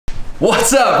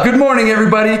What's up? Good morning,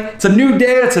 everybody. It's a new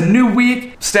day, it's a new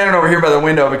week. I'm standing over here by the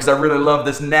window because I really love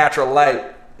this natural light.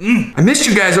 I missed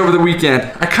you guys over the weekend.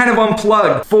 I kind of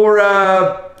unplugged. For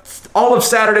all of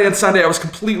Saturday and Sunday, I was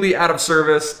completely out of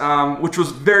service, which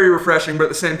was very refreshing, but at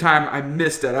the same time, I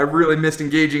missed it. I really missed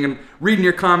engaging and reading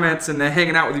your comments and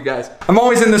hanging out with you guys. I'm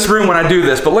always in this room when I do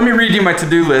this, but let me read you my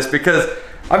to-do list because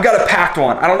I've got a packed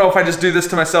one. I don't know if I just do this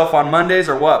to myself on Mondays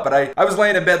or what, but I was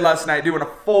laying in bed last night doing a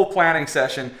full planning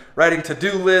session, writing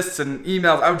to-do lists and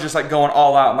emails. I was just like going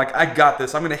all out. I'm like, I got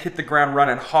this. I'm gonna hit the ground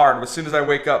running hard as soon as I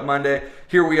wake up Monday.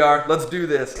 Here we are, let's do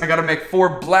this. I gotta make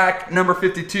 4 black number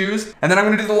 52s, and then I'm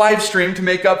gonna do the live stream to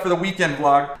make up for the weekend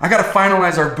vlog. I gotta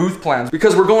finalize our booth plans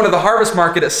because we're going to the harvest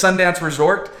market at Sundance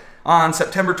Resort on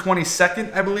September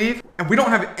 22nd, I believe. And we don't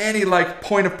have any like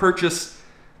point of purchase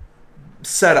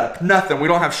setup, nothing. We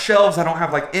don't have shelves. I don't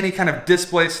have like any kind of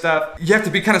display stuff. You have to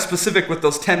be kind of specific with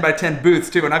those 10 by 10 booths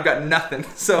too, and I've got nothing.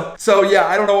 So yeah,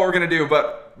 I don't know what we're gonna do,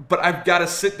 but I've got to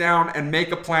sit down and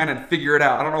make a plan and figure it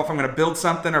out. I don't know if I'm gonna build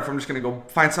something or if I'm just gonna go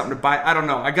find something to buy. I don't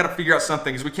know. I gotta figure out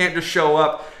something because we can't just show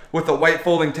up with a white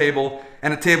folding table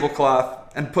and a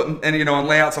tablecloth and and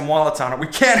lay out some wallets on it. We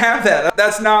can't have that.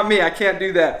 That's not me. I can't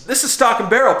do that. This is stock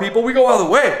and barrel, people. We go all the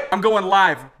way. I'm going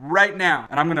live right now,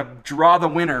 and I'm gonna draw the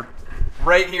winner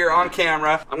right here on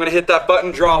camera. I'm gonna hit that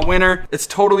button, draw a winner. It's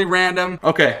totally random.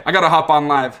 Okay, I gotta hop on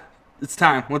live. It's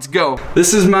time, let's go.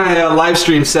 This is my live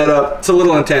stream setup. It's a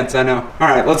little intense, I know. All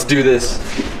right, let's do this.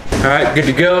 All right, good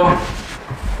to go.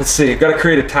 Let's see, gotta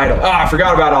create a title. I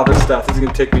forgot about all this stuff. This is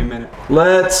gonna take me a minute.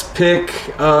 Let's pick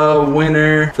a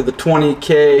winner for the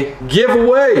 20K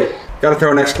giveaway. Gotta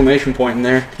throw an exclamation point in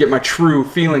there to get my true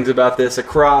feelings about this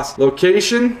across.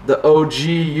 Location, the OG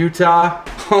Utah.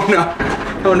 Oh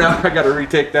no, I gotta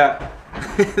retake that.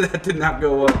 That did not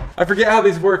go well. I forget how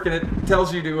these work and it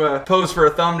tells you to pose for a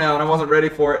thumbnail and I wasn't ready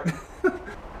for it.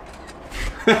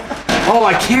 Oh,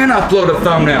 I can upload a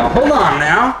thumbnail. Hold on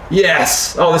now.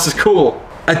 Yes, oh, this is cool.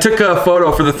 I took a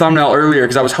photo for the thumbnail earlier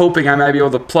because I was hoping I might be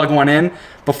able to plug one in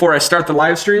before I start the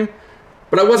live stream.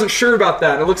 But I wasn't sure about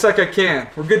that. It looks like I can.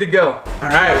 We're good to go. All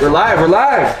right, we're live, we're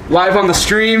live. Live on the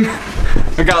stream.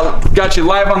 I got you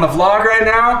live on the vlog right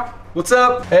now. What's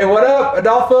up? Hey, what up,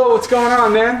 Adolfo? What's going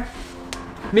on, man?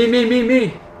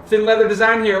 Me. Thin Leather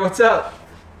Design here, what's up?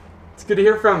 It's good to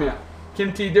hear from you.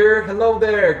 Kim T. Durr, hello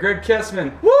there. Greg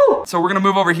Kessman, woo! So we're gonna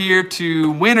move over here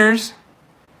to winners.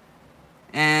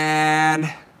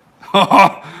 And, woo!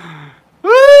 All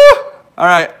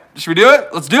right, should we do it?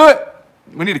 Let's do it.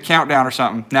 We need a countdown or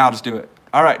something. Now I'll just do it.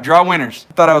 All right, draw winners.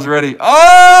 I thought I was ready.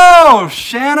 Oh,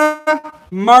 Shanna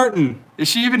Martin. Is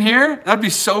she even here? That'd be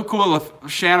so cool if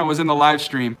Shanna was in the live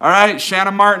stream. All right,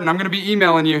 Shanna Martin, I'm gonna be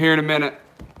emailing you here in a minute.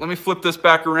 Let me flip this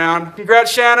back around.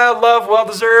 Congrats, Shanna, love,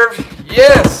 well-deserved.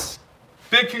 Yes!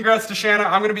 Big congrats to Shanna,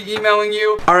 I'm gonna be emailing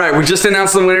you. All right, we just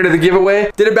announced the winner to the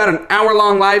giveaway. Did about an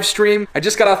hour-long live stream. I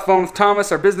just got off the phone with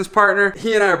Thomas, our business partner.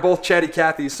 He and I are both chatty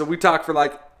Cathys, so we talk for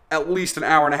like at least an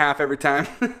hour and a half every time.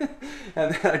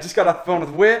 And then I just got off the phone with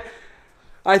Witt.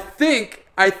 I think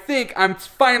I'm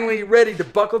finally ready to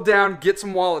buckle down, get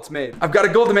some wallets made. I've got a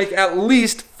goal to make at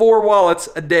least 4 wallets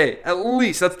a day. At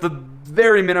least, that's the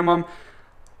very minimum.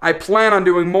 I plan on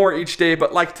doing more each day,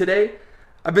 but like today,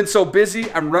 I've been so busy,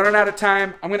 I'm running out of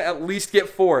time. I'm gonna at least get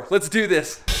 4. Let's do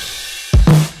this.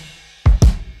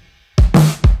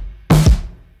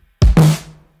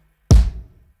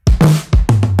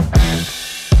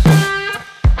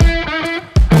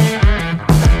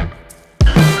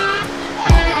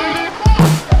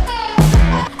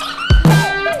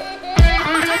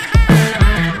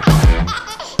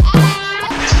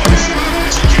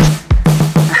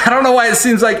 It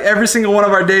seems like every single one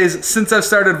of our days since I've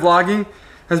started vlogging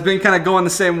has been kind of going the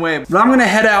same way. But I'm gonna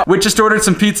head out. We just ordered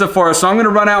some pizza for us, so I'm gonna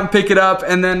run out and pick it up,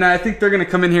 and then I think they're gonna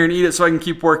come in here and eat it so I can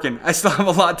keep working. I still have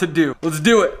a lot to do. Let's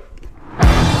do it.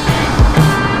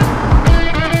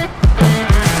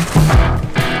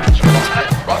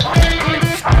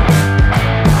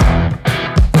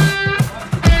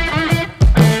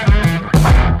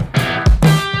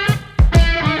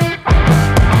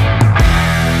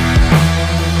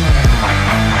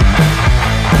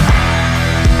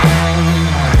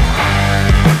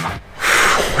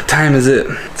 What time is it?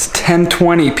 It's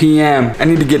 10:20 p.m. I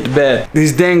need to get to bed.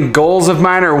 These dang goals of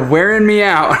mine are wearing me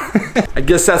out. I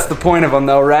guess that's the point of them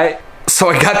though, right? So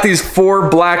I got these 4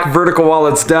 black vertical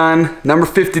wallets done. Number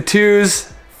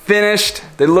 52s, finished.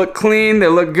 They look clean, they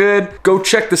look good. Go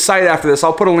check the site after this.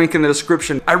 I'll put a link in the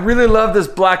description. I really love this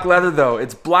black leather though.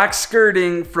 It's black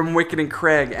skirting from Wickett and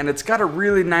Craig, and it's got a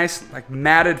really nice like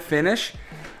matted finish.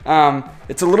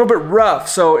 It's a little bit rough,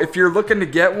 so if you're looking to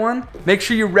get one, make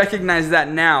sure you recognize that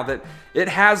now, that It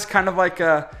has kind of like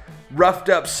a roughed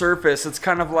up surface. It's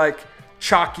kind of like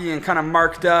chalky and kind of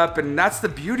marked up, and that's the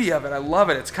beauty of it. I love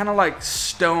it. It's kind of like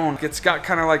stone. It's got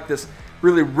kind of like this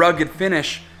really rugged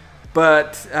finish,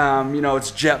 but you know,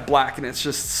 it's jet black and it's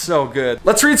just so good.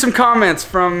 Let's read some comments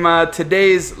from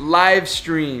today's live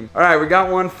stream. All right, we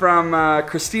got one from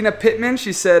Christina Pittman.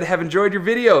 She said, have enjoyed your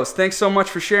videos. Thanks so much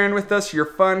for sharing with us. You're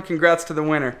fun. Congrats to the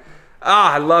winner.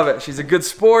 Ah, I love it. She's a good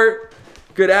sport,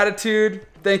 good attitude.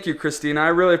 Thank you, Christina. I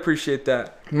really appreciate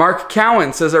that. Mark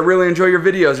Cowan says, I really enjoy your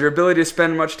videos. Your ability to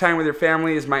spend much time with your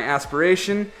family is my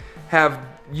aspiration. Have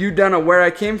you done a Where I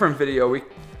Came From video?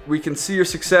 We can see your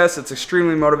success. It's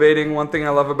extremely motivating. One thing I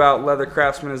love about Leather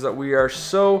Craftsman is that we are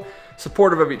so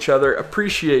supportive of each other.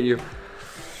 Appreciate you.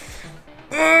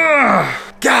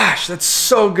 Ugh, gosh, that's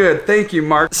so good. Thank you,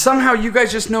 Mark. Somehow you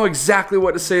guys just know exactly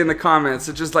what to say in the comments.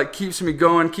 It just like keeps me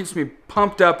going, keeps me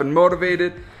pumped up and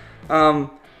motivated.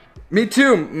 Me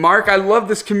too, Mark. I love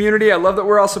this community. I love that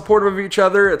we're all supportive of each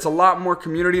other. It's a lot more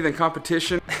community than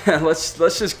competition. let's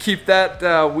just keep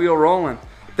that wheel rolling.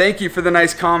 Thank you for the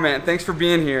nice comment. Thanks for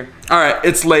being here. All right,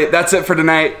 it's late. That's it for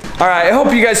tonight. All right, I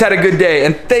hope you guys had a good day,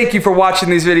 and thank you for watching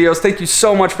these videos. Thank you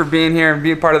so much for being here and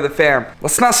being part of the fam.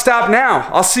 Let's not stop now.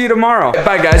 I'll see you tomorrow.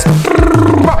 Bye, guys.